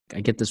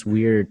I get this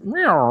weird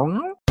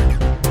meow.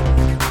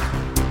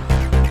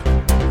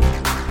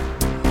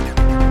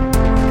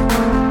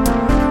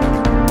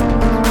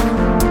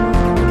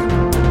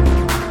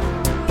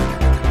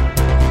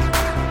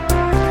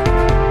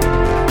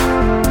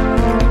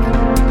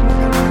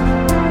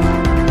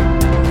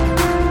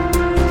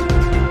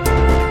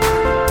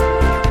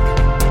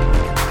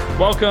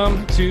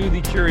 Welcome to the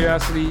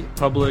Curiosity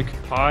Public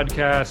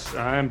Podcast.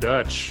 I'm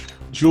Dutch.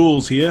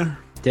 Jules here.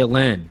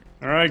 Dylan.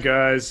 All right,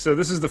 guys. So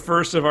this is the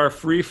first of our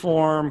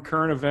freeform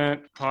current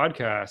event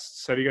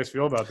podcasts. How do you guys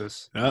feel about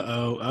this?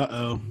 Uh-oh.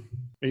 Are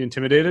you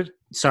intimidated?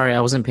 Sorry, I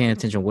wasn't paying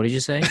attention. What did you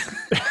say?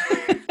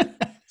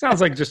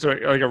 Sounds like just like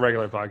a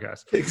regular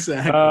podcast.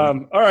 Exactly.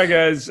 All right,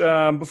 guys.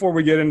 Before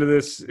we get into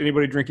this,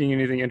 anybody drinking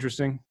anything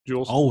interesting?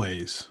 Jules?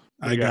 Always.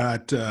 I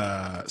got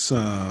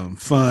some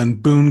fun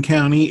Boone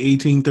County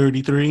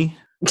 1833.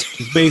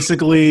 Just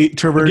basically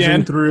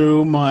traversing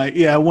through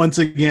once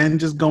again,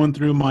 just going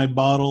through my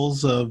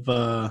bottles of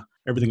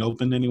everything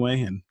open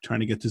anyway and trying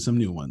to get to some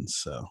new ones.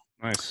 So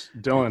Nice.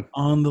 Dylan.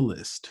 on the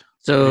list.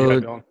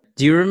 So,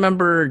 do you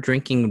remember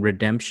drinking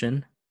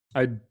Redemption?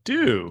 I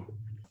do.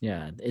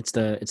 Yeah, it's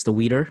the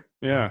weeder.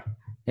 Yeah.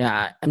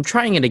 Yeah, I'm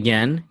trying it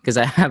again because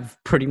I have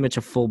pretty much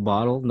a full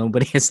bottle.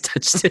 Nobody has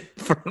touched it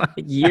for like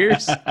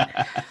years. Is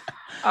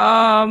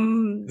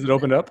it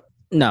opened up?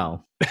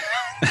 No.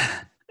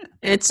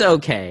 It's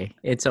okay.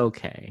 It's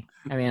okay.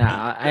 I mean,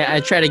 I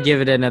try to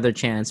give it another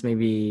chance.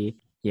 Maybe,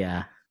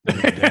 yeah.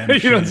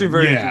 You don't seem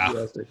very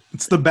enthusiastic.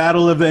 It's the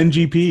battle of the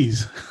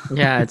NGPs.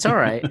 Yeah, it's all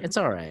right. It's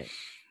all right.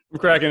 I'm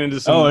cracking into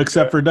some. Oh,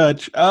 except for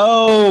Dutch.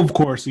 Oh, of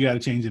course. You got to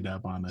change it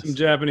up on us. some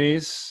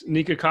Japanese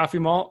Nika coffee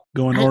malt.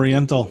 Going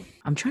Oriental.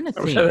 I'm trying to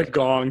I wish I had a think.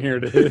 gong here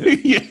to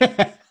hit.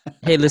 Yeah.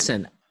 Hey,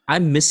 listen,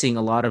 I'm missing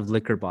a lot of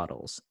liquor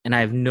bottles, and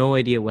I have no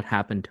idea what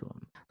happened to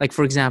them. Like,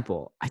 for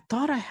example, I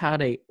thought I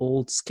had a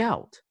Old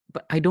Scout,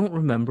 but I don't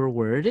remember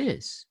where it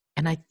is.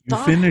 And I You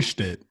thought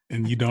finished it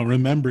and you don't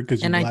remember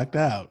because you blacked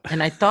out.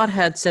 And I thought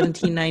had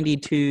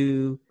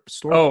 1792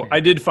 store. Oh, pick. I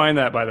did find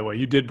that, by the way.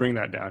 You did bring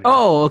that down. Here.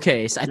 Oh,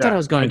 okay. So I thought I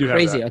was I going do have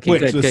crazy. that. Okay, Wait,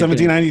 good, so good,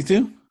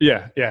 1792?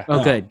 Yeah. good.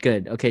 Oh,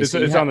 good. Okay, It's, so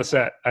you it's have- on the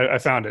set. I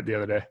found it the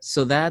other day.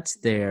 So that's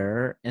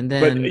there, and But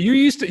then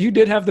you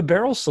did have the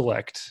Barrel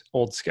Select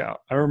Old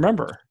Scout. I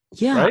remember.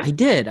 yeah, right? I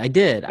did.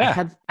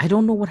 Yeah. I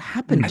don't know what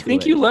happened. I to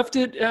think it. you left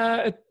it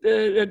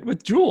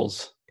with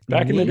Jules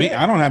back in the Me? day.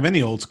 I don't have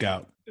any Old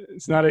Scout.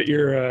 It's not at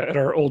your at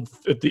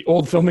the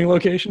old filming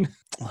location.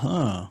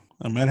 Huh.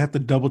 I might have to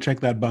double check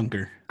that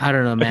bunker. I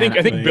don't know, man.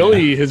 I think Yeah.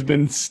 Billy has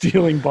been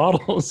stealing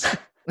bottles.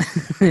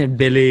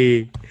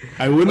 Billy,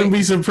 I wouldn't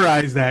be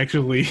surprised,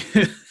 actually.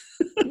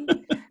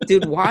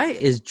 dude, why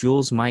is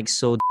Jules' mic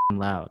so damn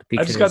loud?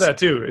 I just got that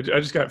too. I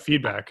just got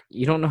feedback.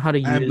 You don't know how to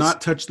use. I have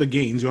not touched the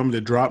gains. You want me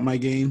to drop my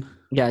gain?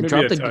 Yeah, Maybe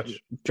drop a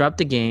touch.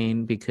 the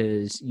gain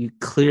because you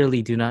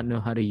clearly do not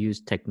know how to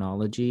use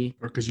technology.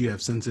 Or because you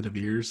have sensitive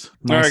ears?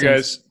 My All right,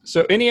 sense- guys.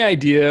 So, any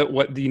idea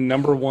what the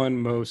number one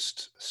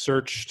most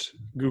searched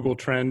Google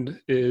trend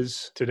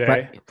is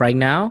today? Right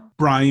now,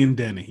 Brian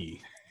Dennehy.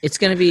 it's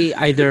going to be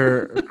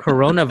either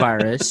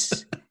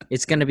coronavirus.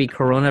 It's going to be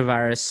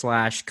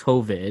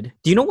coronavirus/COVID.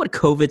 Do you know what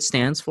COVID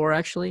stands for,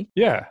 actually?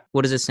 Yeah,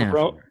 What does it stand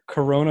for?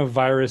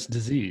 coronavirus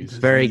disease.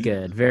 Very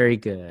good. Very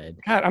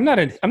good. God, I'm not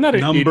an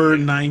Number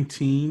idiot.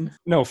 19.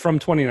 No, from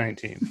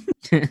 2019.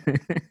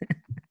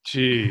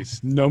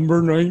 Jeez,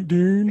 number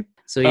 19.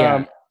 So,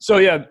 yeah.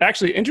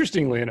 Actually,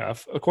 interestingly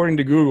enough, according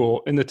to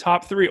Google, in the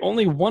top three,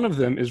 only one of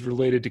them is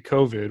related to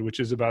COVID, which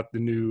is about the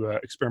new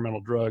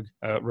experimental drug,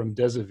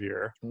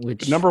 remdesivir.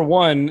 Which, Number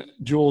one,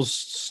 Jules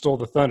stole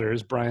the thunder,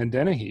 is Brian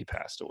Dennehy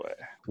passed away.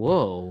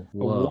 whoa.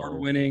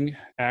 Award-winning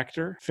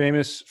actor,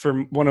 famous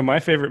for one of my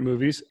favorite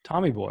movies,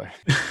 Tommy Boy.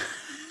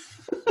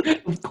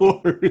 Of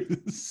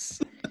course.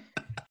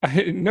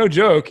 No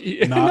joke.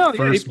 Not he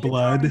First played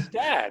Blood. Tommy's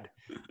dad.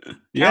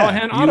 Yeah,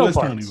 Callahan he Auto was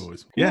Parts. Tony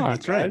Boys. Come Yeah, on,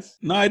 that's right. guys.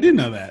 No, I did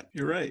know that.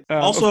 You're right.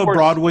 Of Also a course.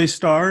 Broadway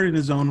star in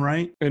his own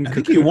right. And I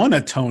think he Cocoon. won a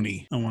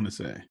Tony, I want to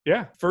say.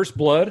 Yeah, First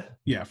Blood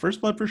Yeah,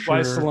 First Blood for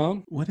by sure.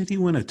 Stallone. What did he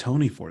win a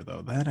Tony for,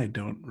 though? That I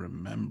don't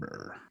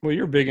remember. Well,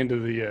 you're big into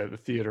the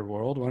theater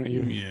world. Why don't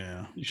you?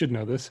 Yeah. You should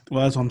know this.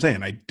 Well, that's what I'm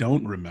saying. I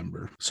don't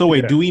remember. So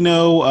wait, Yeah. do we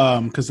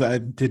know? Because I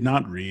did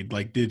not read.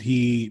 Like, did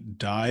he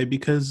die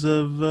because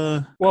of?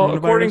 Well,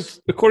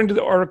 coronavirus? according to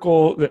the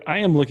article that I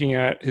am looking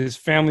at, his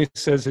family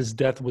says his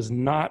death was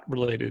not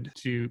related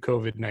to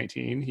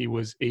COVID-19. He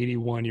was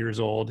 81 years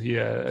old. He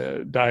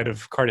died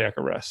of cardiac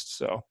arrest.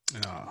 So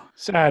Oh.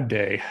 sad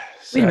day. Wait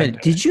a Sad minute. day.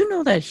 Did you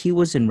know that he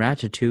was in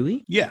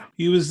Ratatouille? Yeah,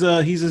 he was.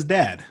 He's his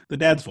dad. The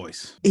dad's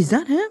voice. Is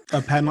that him?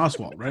 Patton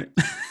Oswalt, right?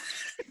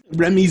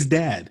 Remy's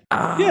dad.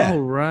 Oh, Yeah.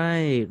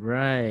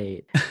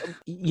 right.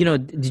 You know,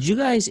 did you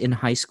guys in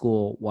high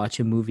school watch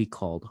a movie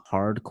called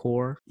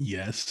Hardcore?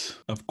 Yes,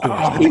 of course.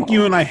 I think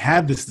you and I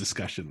had this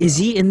discussion. Is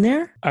he in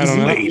there? I don't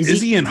know. Wait,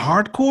 is he in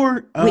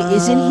hardcore? Wait,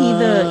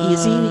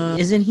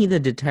 isn't he the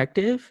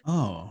detective?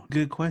 Oh,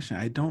 good question.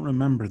 I don't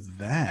remember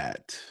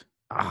that.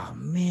 Oh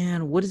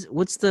man, what's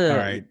All the?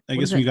 right. I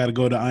what is guess we that? got to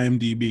go to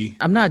IMDb.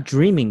 I'm not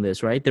dreaming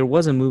this, right? There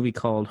was a movie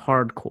called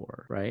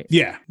Hardcore, right?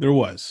 Yeah, there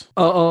was.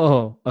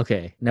 Oh.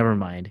 Okay, never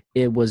mind.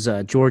 It was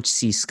George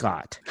C.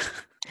 Scott,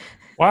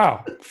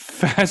 Wow,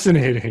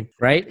 fascinating.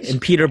 right?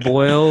 And Peter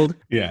Boyle.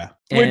 Yeah.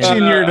 And, Which,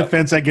 in your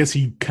defense, I guess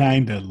he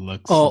kind of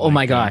looks. oh like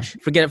my gosh,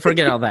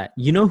 forget all that.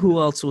 You know who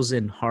else was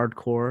in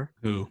Hardcore?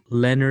 Who?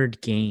 Leonard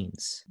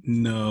Gaines,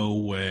 No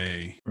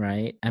way.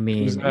 right? I Who's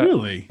mean, that?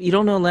 Really? you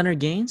don't know Leonard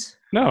Gaines?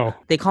 No.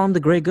 They call him the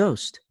Gray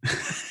Ghost.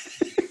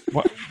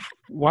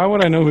 Why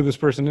would I know who this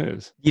person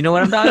is? You know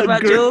what I'm talking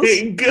about, Jules?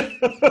 Great go-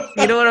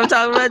 You know what I'm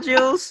talking about,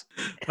 Jules?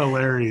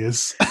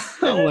 Hilarious.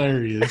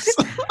 Hilarious.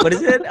 What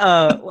is it?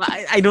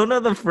 I don't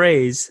know the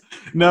phrase.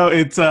 No,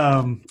 it's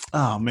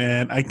oh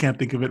man, I can't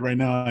think of it right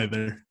now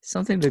either.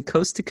 Something to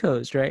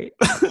coast, right?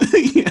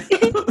 Yeah.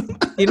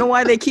 You know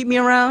why they keep me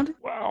around?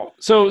 Wow.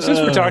 So since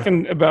we're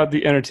talking about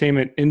the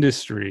entertainment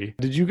industry,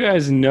 did you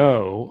guys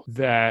know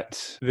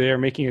that they're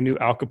making a new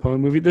Al Capone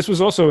movie? This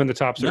was also in the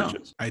top No,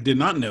 searches. I did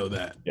not know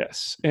that.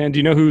 Yes. And do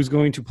you know who's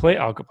going to play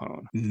Al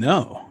Capone?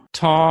 No.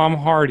 Tom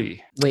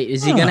Hardy. Wait,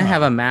 is he gonna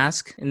have a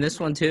mask in this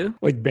one too?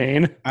 Like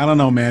Bane? I don't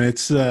know, man.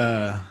 It's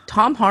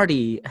Tom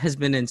Hardy has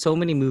been in so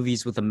many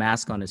movies with a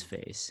mask on his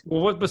face.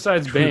 Well, what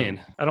besides True.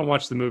 Bane? I don't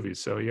watch the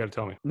movies, so you got to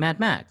tell me. Mad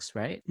Max,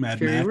 right? Mad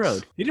Fury Max.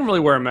 Road. He didn't really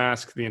wear a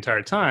mask the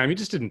entire time. He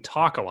just didn't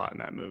talk a lot in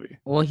that movie.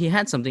 Well, he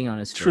had something on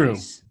his True.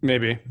 face.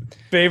 Maybe.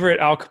 Favorite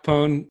Al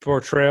Capone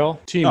portrayal?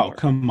 oh, Teamwork.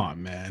 come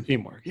on, man.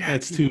 Teamwork. Yeah,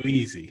 That's too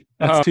easy.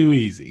 That's too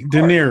easy. De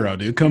course. Niro,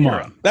 dude. Come De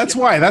Niro. on. That's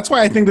why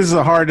I think this is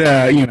a hard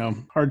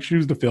hard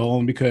shoes to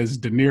fill, because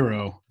De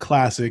Niro,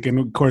 classic, and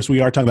of course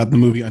we are talking about the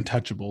movie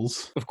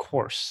Untouchables, Of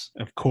course.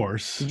 of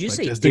course. Did you but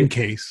say just De- in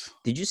case?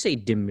 Did you say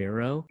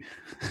DeMiro?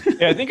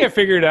 Yeah, I think I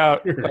figured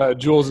out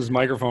Jules'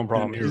 microphone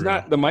problem. De He's Niro.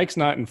 not, the mic's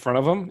not in front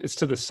of him, it's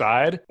to the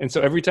side. And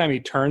so every time he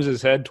turns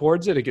his head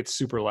towards it, it gets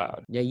super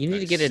loud. Yeah, you need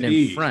to I get it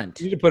see. in front.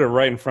 You need to put it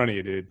right in front of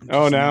you, dude.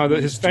 Oh, now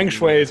that his feng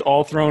shui is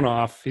all thrown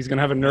off. He's going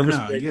to have a nervous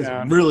No, you guys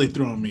are breakdown. really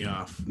throwing me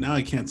off. Now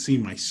I can't see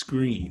my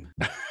screen.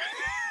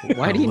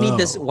 Why do you need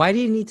this? Hello. Why do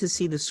you need to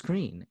see the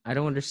screen? I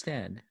don't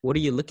understand. What are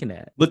you looking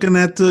at? Looking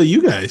at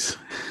you guys.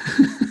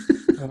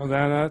 Oh,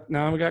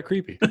 now we got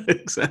creepy.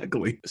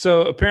 Exactly.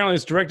 So apparently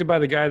it's directed by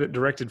the guy that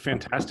directed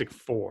Fantastic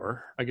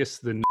Four. I guess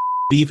the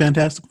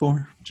Fantastic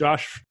Four.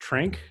 Josh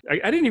Trank. I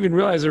didn't even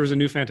realize there was a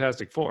new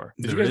Fantastic Four.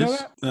 Did you guys know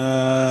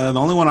that? The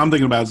only one I'm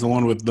thinking about is the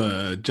one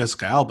with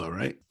Jessica Alba,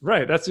 right?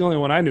 Right. That's the only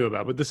one I knew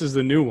about, but this is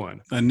the new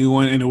one. A new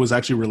one, and it was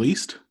actually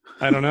released.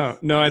 I don't know.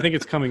 No, I think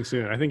it's coming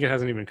soon. I think it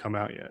hasn't even come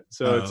out yet.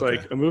 So Oh, it's okay.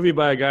 like a movie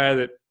by a guy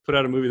that put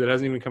out a movie that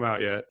hasn't even come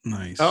out yet.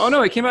 Nice. Oh,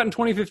 no, it came out in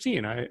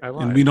 2015. I And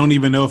lied. we don't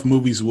even know if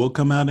movies will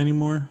come out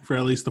anymore for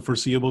at least the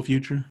foreseeable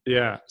future.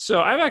 Yeah. So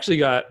I've actually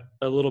got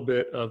a little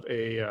bit of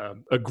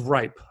a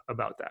gripe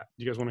about that.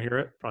 Do you guys want to hear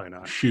it? Probably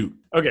not. Shoot.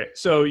 Okay.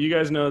 So you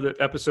guys know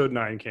that Episode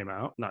 9 came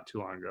out not too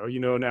long ago. You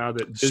know now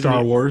that Disney,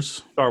 Star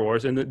Wars.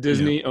 and that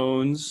Disney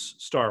owns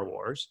Star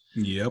Wars.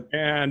 Yep.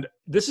 And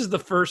this is the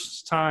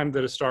first time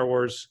that a Star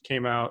Wars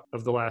came out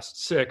of the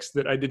last 6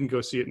 that I didn't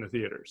go see it in the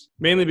theaters.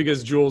 Mainly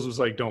because Jules was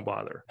like, don't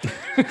bother.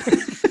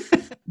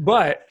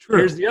 But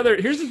here's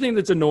the thing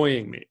that's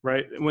annoying me,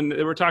 right? When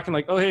they were talking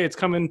like, oh, hey, it's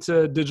coming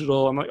to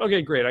digital. I'm like,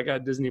 okay, great. I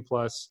got Disney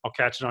Plus. I'll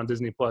catch it on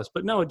Disney Plus.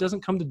 But no, it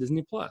doesn't come to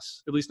Disney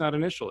Plus, at least not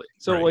initially.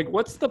 So Right. like,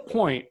 what's the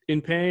point in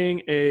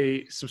paying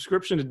a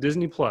subscription to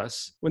Disney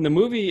Plus when the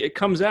movie, it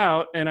comes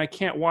out and I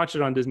can't watch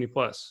it on Disney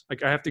Plus?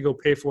 Like I have to go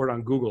pay for it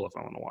on Google if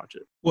I want to watch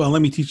it. Well,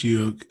 let me teach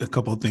you a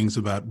couple of things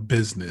about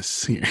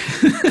business here.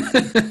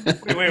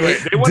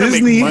 Wait. They want to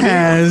Disney make money?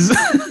 has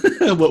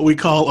what we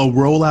call a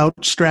rollout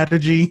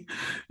strategy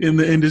in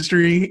the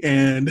industry,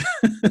 and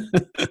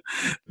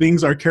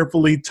things are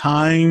carefully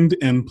timed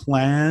and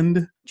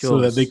planned so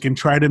that Jules. they can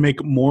try to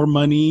make more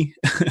money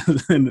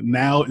than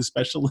now,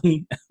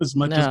 especially as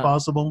much as No.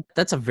 possible.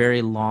 That's a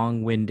very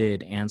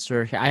long-winded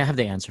answer. I have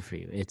the answer for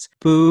you. It's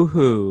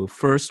boo-hoo,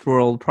 first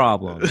world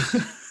problems.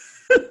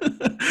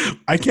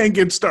 I can't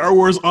get Star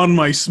Wars on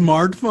my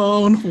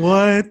smartphone.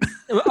 What?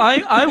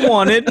 I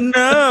want it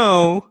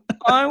now.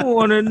 I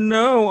want to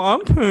know.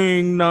 I'm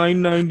paying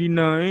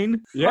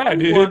 $9.99. Yeah, I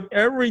dude. want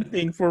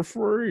everything for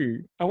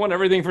free. I want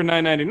everything for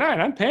 $9.99.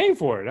 I'm paying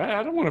for it.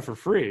 I don't want it for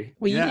free.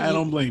 Well, Yeah, I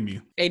don't blame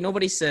you. Hey,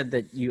 nobody said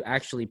that you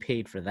actually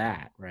paid for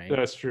that, right?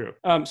 That's true.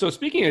 So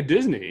speaking of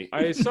Disney,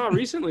 I saw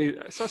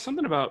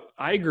something about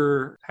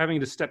Iger having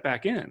to step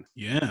back in.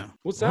 Yeah.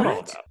 What's that all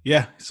What? about?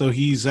 Yeah, so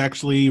he's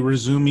actually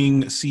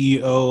resuming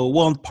CEO,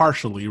 well,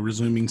 partially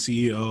resuming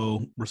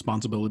CEO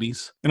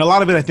responsibilities. And a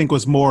lot of it, I think,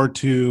 was more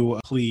to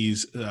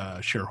please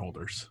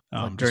shareholders.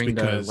 Just During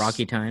because- the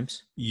rocky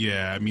times.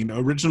 Yeah, I mean,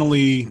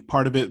 originally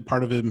part of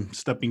him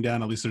stepping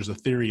down, at least there's a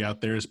theory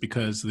out there, is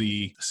because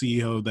the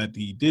CEO that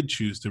he did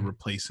choose to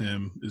replace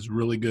him is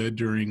really good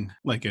during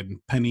like in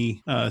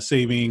penny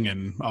saving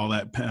and all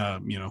that,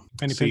 Penny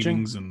pinching?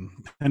 savings and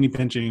penny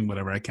pinching,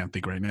 whatever. I can't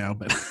think right now,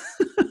 but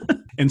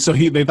And so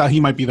they thought he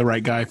might be the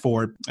right guy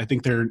for it. I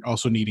think they're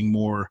also needing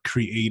more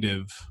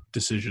creative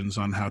decisions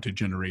on how to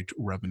generate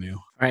revenue.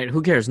 All right,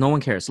 who cares? No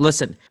one cares.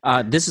 Listen,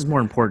 this is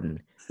more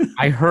important.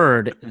 I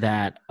heard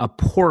that a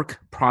pork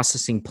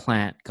processing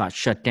plant got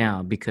shut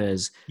down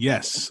because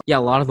a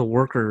lot of the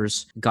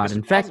workers got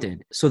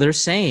infected. So they're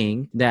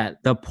saying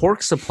that the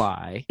pork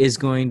supply is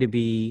going to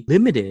be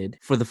limited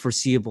for the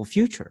foreseeable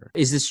future.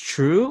 Is this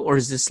true, or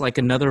is this like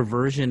another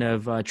version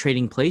of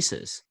Trading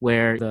Places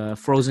where the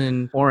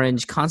frozen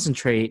orange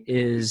concentrate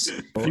is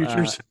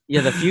futures?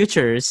 The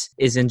futures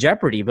is in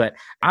jeopardy. But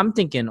I'm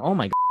thinking, oh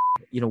my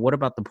God, what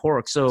about the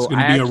pork? So it's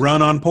going to be a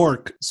run on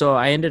pork. So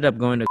I ended up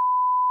going to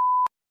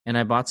and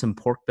I bought some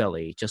pork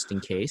belly just in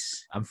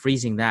case. I'm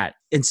freezing that.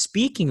 And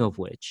speaking of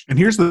which, and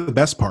here's the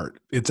best part: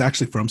 it's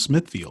actually from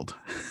Smithfield.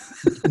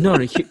 No.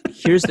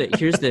 Here's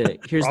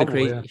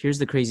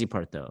the crazy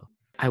part though.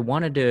 I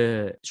wanted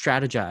to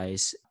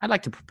strategize. I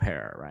like to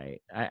prepare,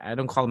 right? I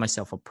don't call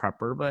myself a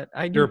prepper, but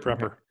I do. You're a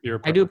prepper.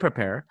 I do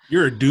prepare.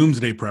 You're a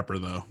doomsday prepper,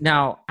 though.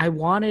 Now, I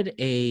wanted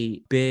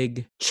a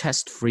big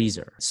chest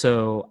freezer.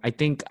 So I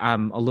think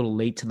I'm a little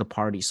late to the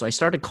party. So I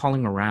started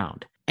calling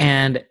around.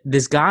 And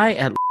this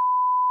guy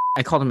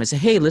I called him and said,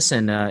 hey,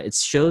 listen, it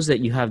shows that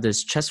you have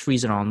this chest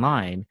freezer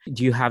online.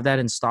 Do you have that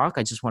in stock?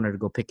 I just wanted to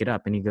go pick it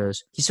up. And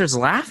he starts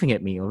laughing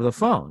at me over the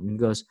phone. He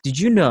goes, did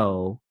you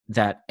know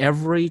that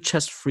every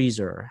chest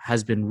freezer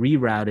has been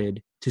rerouted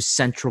to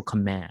Central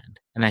Command?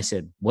 And I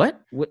said,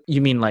 what? What you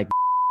mean like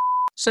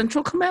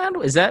Central Command?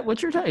 Is that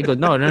what you're talking? He goes,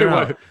 no.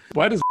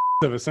 Why does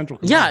have a Central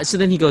Command? Yeah, so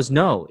then he goes,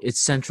 no,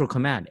 it's Central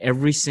Command.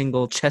 Every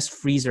single chest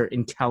freezer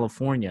in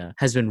California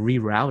has been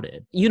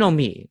rerouted. You know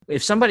me.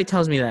 If somebody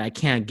tells me that I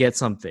can't get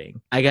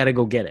something, I got to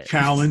go get it.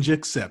 Challenge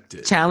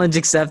accepted. Challenge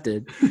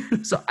accepted.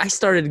 So I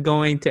started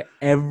going to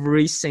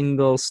every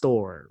single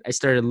store. I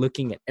started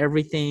looking at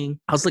everything.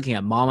 I was looking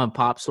at mom and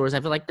pop stores.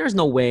 I feel like there's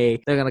no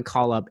way they're going to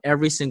call up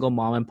every single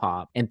mom and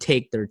pop and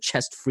take their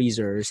chest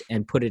freezers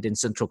and put it in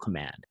Central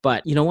Command.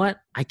 But you know what?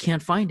 I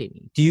can't find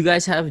any. Do you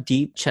guys have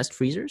deep chest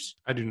freezers?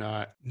 I do not.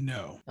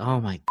 No.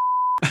 Oh my,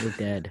 we're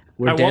dead.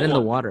 We're dead in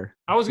the water.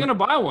 I was going to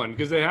buy one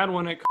because they had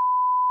one at,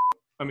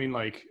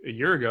 like a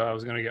year ago I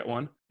was going to get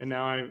one. And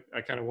now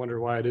I kind of wonder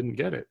why I didn't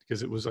get it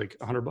because it was like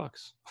 $100.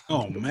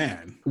 Oh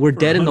man. We're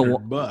dead in the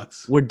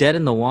bucks. We're dead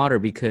in the water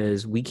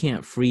because we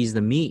can't freeze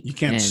the meat. You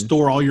can't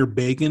store all your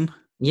bacon.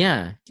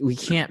 Yeah, we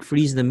can't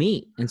freeze the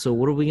meat. And so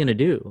what are we going to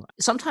do?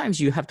 Sometimes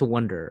you have to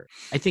wonder.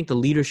 I think the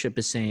leadership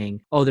is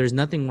saying, oh, there's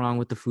nothing wrong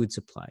with the food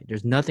supply.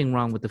 There's nothing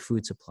wrong with the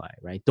food supply,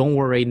 right? Don't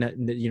worry,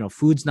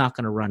 food's not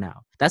going to run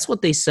out. That's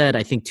what they said,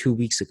 I think, 2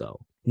 weeks ago.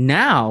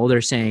 Now they're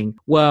saying,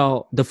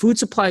 well, the food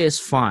supply is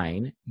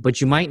fine,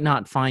 but you might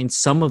not find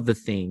some of the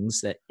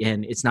things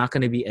and it's not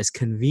going to be as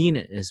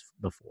convenient as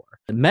before.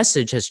 The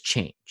message has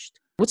changed.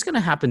 What's going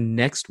to happen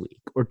next week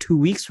or 2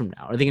 weeks from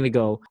now? Are they going to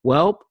go,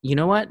 well, you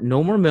know what?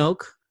 No more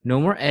milk, no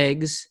more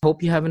eggs.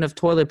 Hope you have enough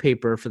toilet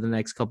paper for the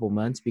next couple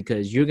months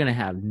because you're going to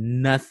have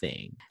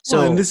nothing.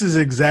 So, and this is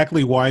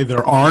exactly why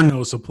there are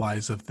no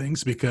supplies of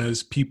things,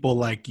 because people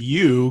like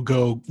you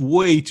go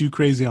way too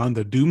crazy on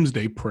the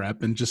doomsday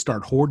prep and just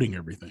start hoarding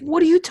everything.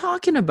 What are you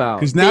talking about?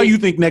 Because now you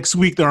think next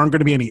week there aren't going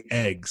to be any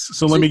eggs.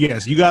 So let me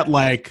guess. You got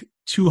like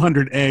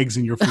 200 eggs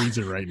in your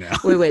freezer right now.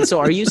 Wait. So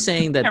are you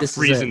saying that this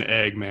is an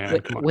egg, man?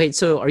 Wait.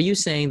 So are you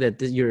saying that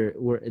this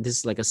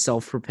is like a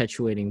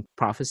self-perpetuating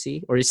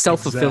prophecy or a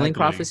self-fulfilling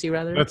prophecy,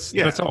 rather?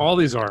 That's how all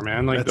these are,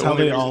 man. Like that's how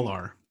they all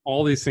are.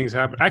 All these things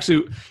happen.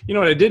 Actually, you know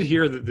what? I did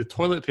hear that the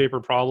toilet paper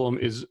problem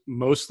is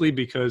mostly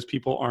because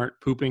people aren't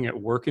pooping at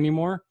work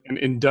anymore. And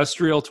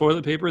industrial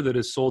toilet paper that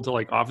is sold to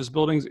like office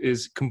buildings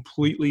is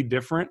completely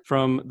different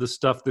from the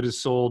stuff that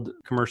is sold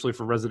commercially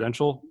for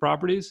residential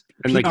properties.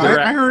 And like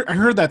I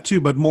heard that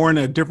too, but more in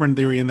a different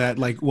theory in that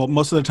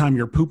most of the time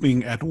you're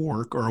pooping at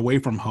work or away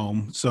from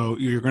home. So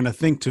you're going to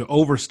think to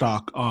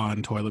overstock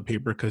on toilet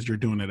paper because you're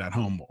doing it at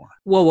home more.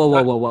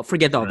 Whoa.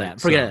 Forget all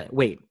that. Forget it.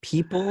 Wait,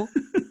 people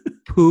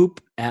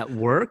poop at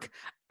work?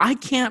 I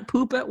can't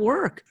poop at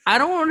work. I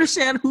don't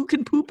understand who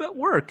can poop at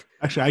work.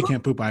 Actually, I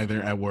can't poop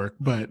either at work,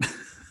 but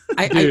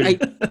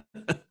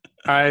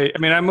I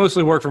mean, I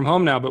mostly work from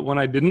home now, but when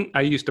I didn't,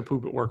 I used to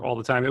poop at work all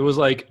the time. It was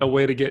like a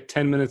way to get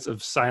 10 minutes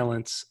of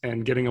silence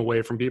and getting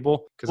away from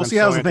people. Well, see,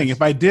 that was the thing.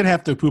 If I did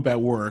have to poop at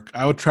work,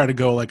 I would try to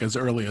go like as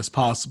early as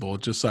possible,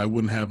 just so I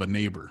wouldn't have a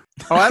neighbor.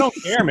 Oh, I don't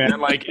care, man.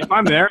 Like if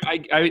I'm there,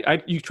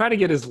 you try to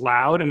get as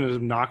loud and as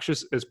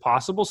obnoxious as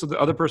possible, so the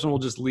other person will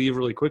just leave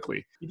really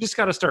quickly. You just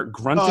got to start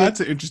grunting. Oh, that's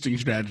an interesting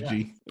strategy.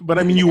 Yeah. But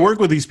I mean, you work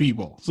with these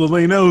people, so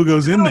they know who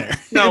goes in there.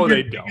 No,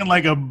 they don't.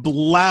 Like a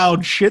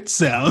loud shit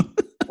sound.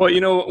 Well,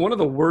 you know, one of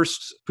the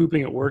worst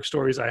pooping at work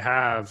stories I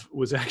have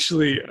was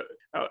actually,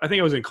 I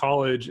think I was in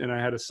college and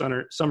I had a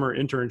summer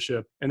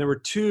internship, and there were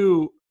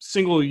 2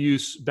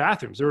 single-use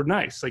bathrooms. They were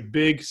nice, like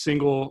big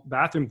single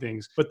bathroom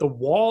things, but the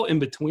wall in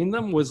between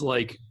them was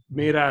like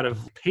made out of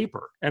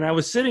paper. And I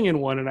was sitting in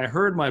one and I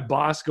heard my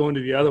boss go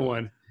into the other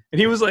one. And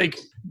he was like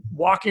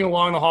walking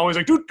along the hallway. He's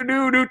like,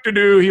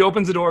 doo-doo-doo-doo-doo. He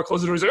opens the door,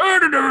 closes the door. He's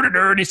like,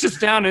 doo-doo-doo-doo. And he sits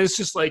down, and it's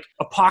just like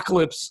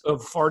apocalypse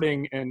of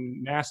farting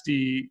and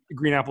nasty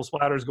green apple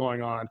splatters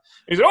going on. And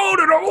he's like, oh.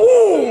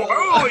 You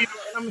know, and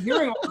I'm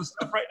hearing all this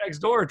stuff right next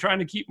door, trying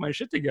to keep my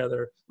shit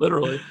together,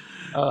 literally.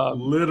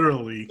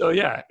 Literally. So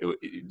yeah,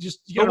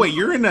 wait,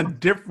 you're in a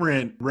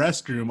different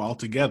restroom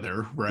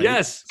altogether, right?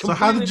 Yes. So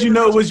how did you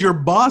know it was your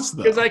boss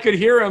though? Because I could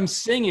hear him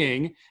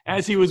singing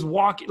as he was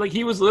walking. Like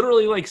he was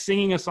literally like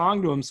singing a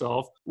song to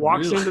himself.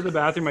 Walks into the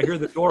bathroom. I hear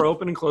the door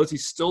open and close.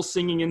 He's still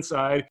singing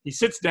inside. He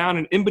sits down,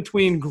 and in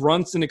between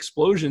grunts and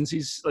explosions,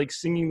 he's like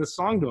singing the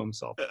song to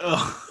himself. It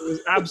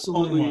was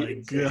absolutely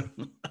insane.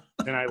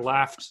 And I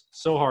laughed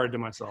so hard to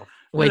myself.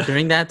 Wait,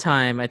 during that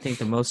time, I think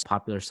the most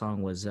popular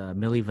song was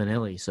Milli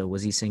Vanilli. So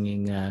was he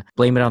singing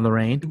 "Blame It on the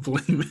Rain"?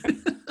 Blame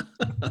it.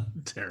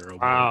 Terrible.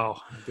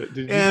 Wow.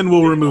 And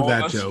we'll remove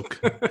that joke.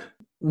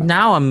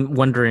 Now I'm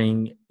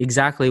wondering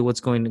exactly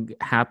what's going to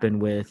happen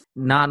with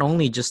not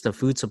only just the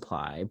food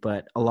supply,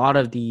 but a lot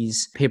of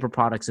these paper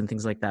products and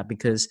things like that,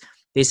 because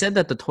they said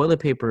that the toilet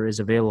paper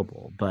is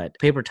available, but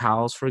paper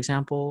towels, for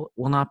example,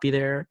 will not be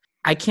there.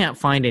 I can't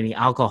find any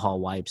alcohol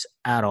wipes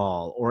at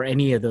all or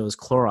any of those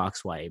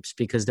Clorox wipes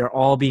because they're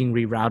all being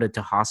rerouted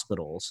to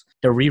hospitals.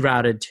 They're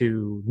rerouted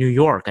to New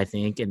York, I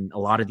think, and a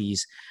lot of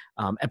these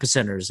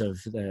epicenters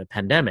of the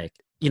pandemic.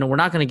 You know, we're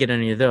not going to get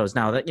any of those.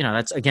 Now, that, you know,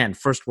 that's, again,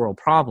 first world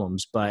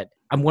problems, but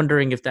I'm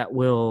wondering if that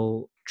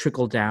will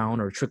trickle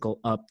down or trickle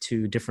up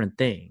to different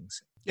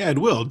things. Yeah, it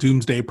will.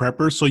 Doomsday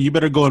preppers. So you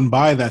better go and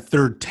buy that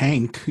third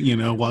tank, you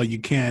know, while you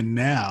can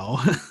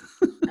now.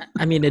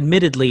 I mean,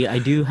 admittedly, I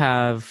do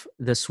have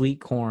the sweet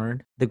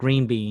corn, the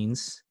green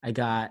beans. I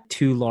got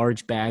 2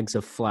 large bags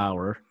of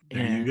flour.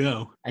 There you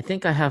go. I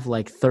think I have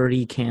like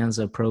 30 cans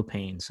of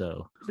propane,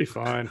 so it'll be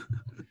fine.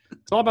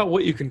 It's all about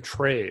what you can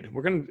trade.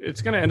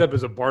 It's gonna end up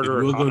as a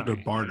barter. We'll go economy.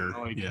 to barter. You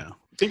know, like, yeah.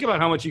 Think about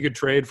how much you could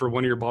trade for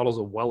one of your bottles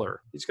of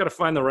Weller. You just got to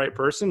find the right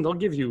person. They'll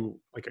give you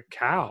like a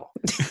cow.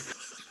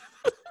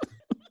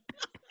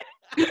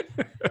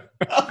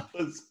 That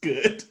was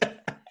good.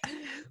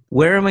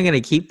 Where am I going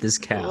to keep this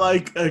cow?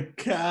 Like a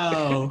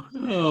cow.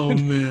 Oh,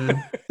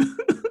 man.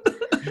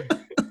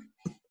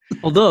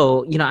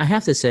 Although, you know, I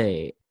have to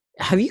say,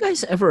 have you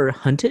guys ever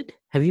hunted?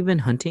 Have you been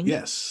hunting?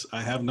 Yes,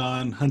 I have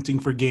gone hunting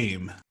for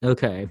game.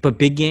 Okay, but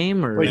big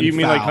game or? Wait, you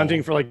mean fowl. like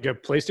hunting for like a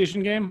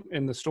PlayStation game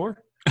in the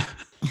store?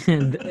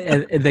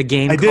 the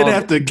game. I did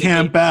have to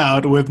camp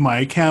out with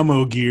my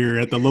camo gear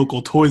at the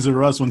local Toys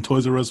R Us when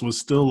Toys R Us was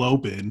still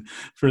open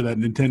for that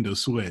Nintendo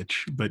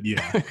Switch. But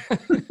yeah.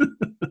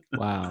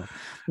 Wow.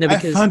 No,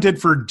 I've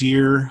hunted for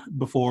deer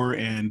before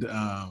and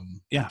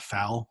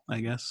fowl,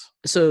 I guess.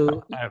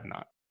 So I have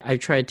not. I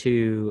try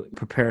to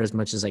prepare as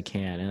much as I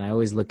can. And I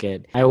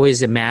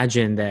always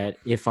imagine that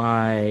if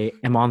I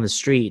am on the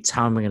streets,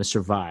 how am I going to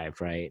survive?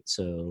 Right.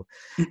 So,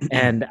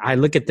 and I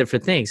look at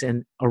different things,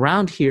 and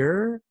around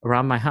here,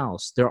 around my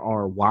house, there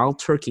are wild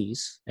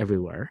turkeys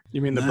everywhere.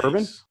 You mean the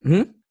bourbon?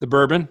 Hmm? The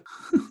bourbon?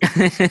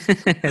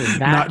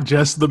 Not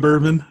just the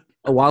bourbon.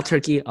 A wild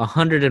turkey,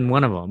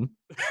 101 of them.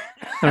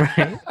 All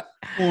right.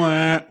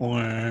 Wah,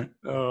 wah.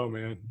 Oh,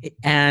 man.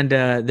 And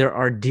there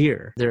are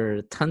deer. There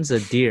are tons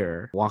of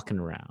deer walking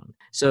around.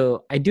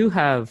 So I do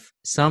have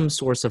some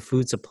source of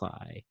food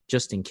supply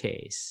just in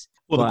case.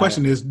 Well, the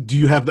question is, do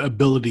you have the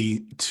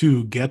ability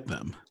to get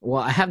them?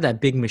 Well, I have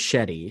that big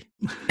machete,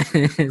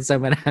 so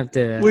I'm going to have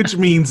to... Which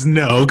means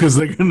no, because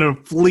they're going to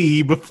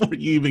flee before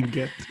you even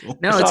get to them.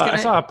 No, I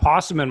saw a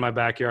possum in my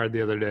backyard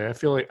the other day. I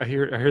feel like I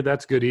heard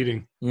that's good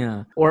eating.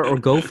 Yeah, or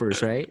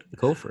gophers, right?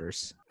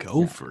 Gophers.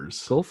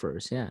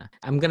 Gophers, yeah.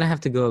 I'm going to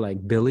have to go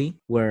like Billy,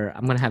 where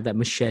I'm going to have that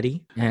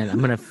machete, and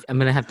I'm going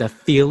to have to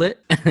feel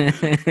it,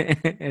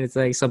 and it's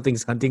like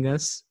something's hunting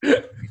us,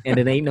 and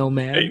it ain't no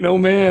man. Ain't no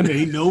man.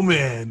 Ain't no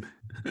man.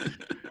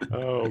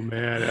 Oh,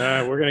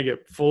 man. We're going to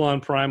get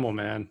full-on primal,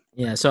 man.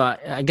 Yeah, so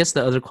I guess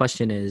the other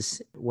question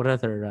is, what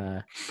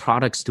other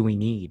products do we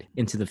need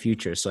into the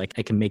future? So I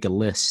can make a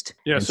list.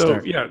 Yeah,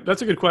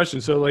 that's a good question.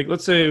 So, like,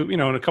 let's say, you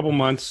know, in a couple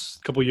months,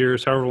 couple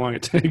years, however long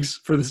it takes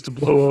for this to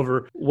blow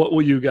over,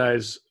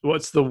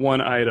 what's the one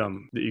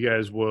item that you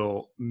guys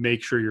will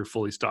make sure you're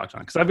fully stocked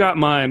on? Because I've got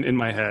mine in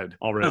my head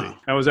already. Oh,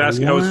 I was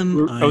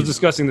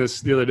discussing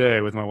this the other day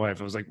with my wife.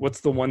 I was like,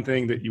 what's the one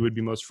thing that you would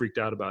be most freaked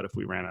out about if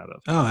we ran out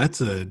of? Oh,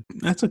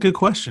 that's a good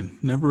question.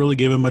 Never really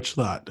gave it much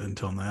thought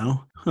until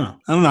now. Huh.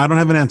 I don't know. I don't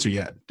have an answer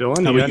yet.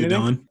 Dylan, how about you,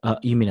 Dylan?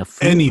 You mean a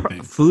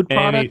food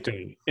product?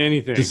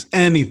 Anything. Just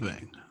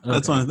anything. Okay.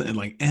 That's one thing.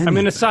 Like anything. I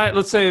mean,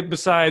 let's say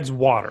besides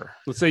water.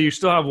 Let's say you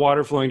still have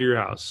water flowing to your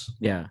house.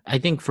 Yeah. I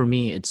think for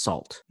me, it's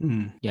salt.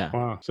 Yeah.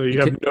 Wow. So you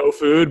have no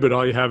food, but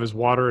all you have is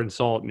water and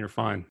salt, and you're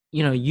fine.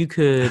 You know, you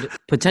could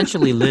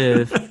potentially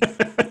live...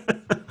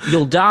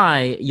 You'll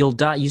die.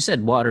 You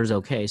said water's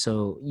okay.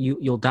 So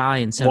you'll die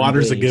in 7 days.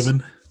 Water's a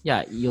given.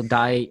 Yeah, you'll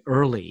die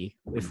early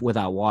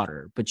without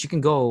water, but you can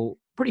go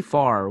pretty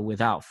far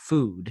without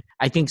food.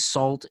 I think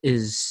salt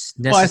is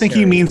necessary. Well, I think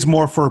he means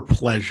more for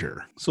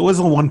pleasure. So what's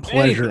the one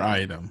pleasure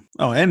item?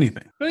 Oh,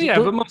 anything. But yeah,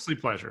 but mostly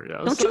pleasure. Yeah.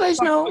 Don't you guys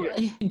know?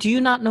 Okay. Do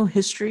you not know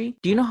history?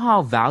 Do you know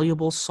how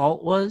valuable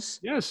salt was?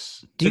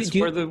 Yes. That's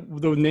where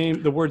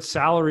the word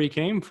salary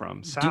came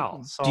from.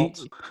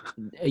 Salt.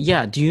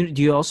 Yeah. Do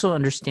you also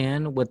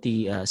understand what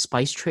the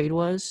spice trade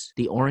was?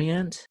 The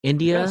Orient,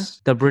 India,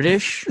 yes. The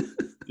British.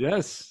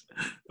 Yes.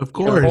 Of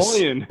course.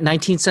 Napoleon.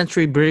 19th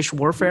century British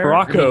warfare.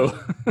 Morocco.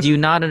 Do you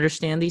not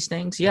understand these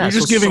things? Yeah. You're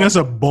just giving us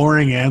a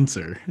boring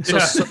answer. So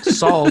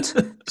salt.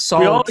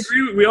 We all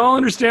agree. We all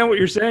understand what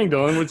you're saying,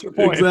 Dylan. What's your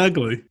point?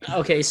 Exactly.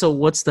 Okay. So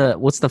what's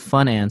the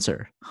fun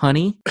answer?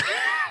 Honey.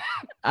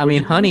 I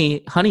mean,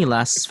 honey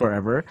lasts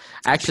forever.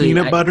 Actually,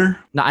 peanut butter.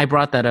 No, I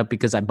brought that up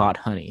because I bought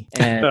honey.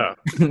 And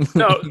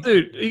no,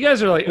 dude, you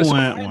guys are like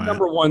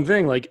number one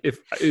thing. Like,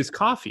 is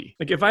coffee.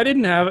 Like, if I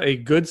didn't have a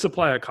good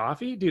supply of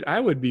coffee, dude, I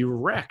would be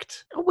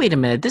wrecked. Oh, wait a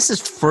minute, this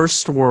is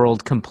first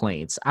world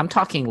complaints. I'm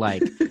talking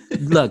like,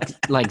 look,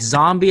 like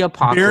zombie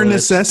apocalypse. Bare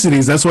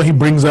necessities. That's why he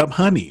brings up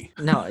honey.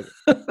 No.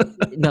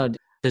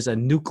 There's a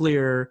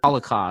nuclear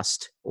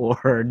holocaust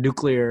or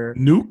nuclear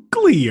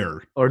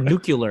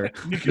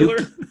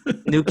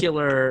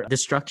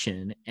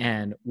destruction.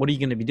 And what are you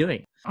going to be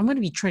doing? I'm going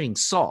to be trading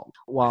salt.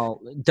 While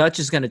Dutch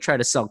is going to try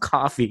to sell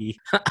coffee,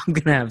 I'm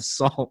going to have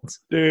salt.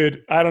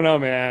 Dude, I don't know,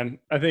 man.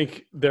 I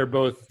think they're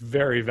both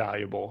very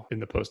valuable in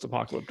the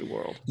post-apocalyptic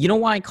world. You know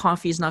why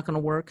coffee is not going to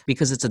work?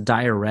 Because it's a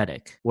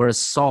diuretic, whereas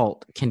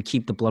salt can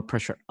keep the blood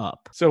pressure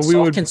up. So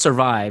salt can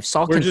survive.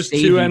 Salt we're can just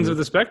save two you. ends of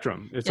the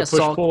spectrum. It's a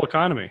push-pull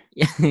economy.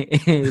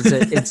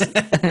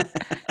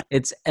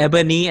 It's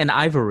ebony and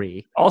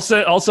ivory. I'll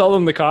sell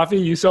them the coffee.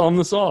 You sell them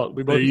the salt.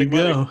 We both there you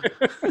go.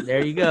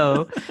 There you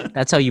go.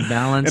 That's how you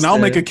balance. And I'll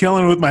make a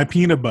killing with my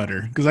peanut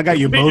butter because I got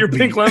you both. Your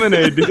pink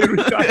lemonade, dude. What are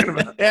you talking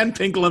about? And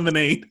pink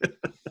lemonade.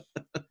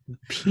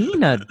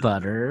 Peanut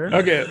butter.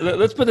 Okay,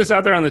 let's put this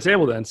out there on the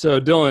table then. So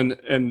Dylan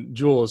and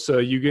Jules, so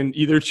you can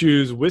either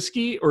choose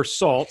whiskey or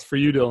salt for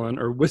you, Dylan,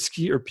 or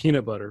whiskey or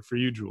peanut butter for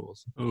you,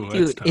 Jules. Ooh,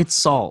 dude, it's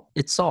salt.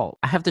 It's salt.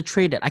 I have to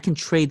trade it. I can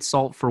trade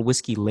salt for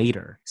whiskey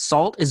later.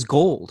 Salt is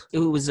gold. It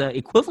was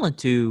equivalent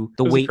to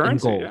the weight in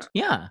gold.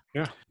 Yeah.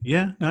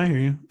 Yeah, I hear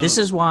you. This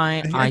is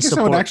why I guess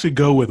I would actually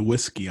go with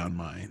whiskey on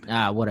mine.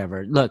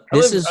 Whatever. Look, I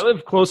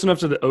live close enough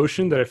to the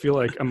ocean that I feel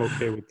like I'm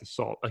okay with the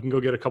salt. I can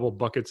go get a couple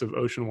buckets of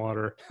ocean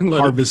water and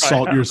harvest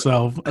salt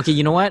yourself. Okay,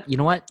 you know what?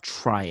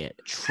 Try it.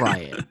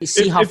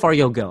 See how far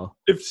you'll go.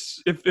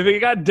 If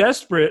it got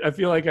desperate, I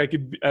feel like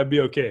I'd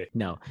be okay.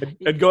 No.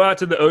 I'd go out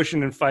to the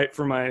ocean and fight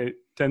for my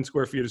 10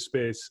 square feet of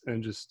space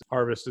and just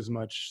harvest as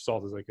much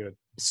salt as I could.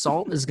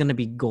 Salt is going to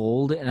be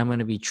gold, and I'm going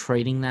to be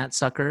trading that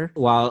sucker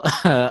while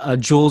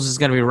Jules is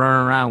going to be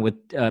running around with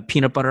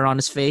peanut butter on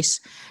his face,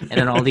 and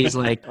then all these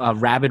like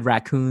rabid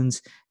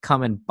raccoons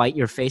come and bite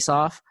your face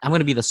off. I'm going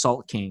to be the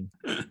salt king.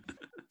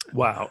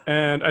 Wow.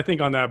 And I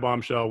think on that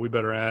bombshell, we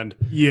better end.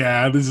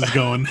 Yeah, this is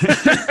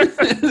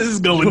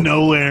going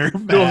nowhere.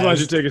 Jules, why don't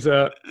you take us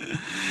out?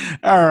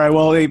 All right.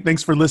 Well, hey,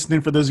 thanks for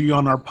listening for those of you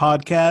on our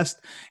podcast.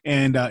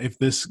 And if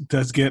this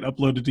does get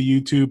uploaded to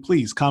YouTube,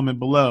 please comment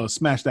below,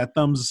 smash that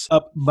thumbs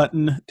up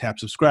button, tap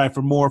subscribe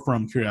for more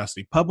from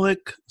Curiosity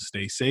Public.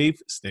 Stay safe,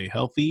 stay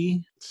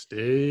healthy.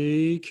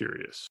 Stay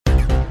curious.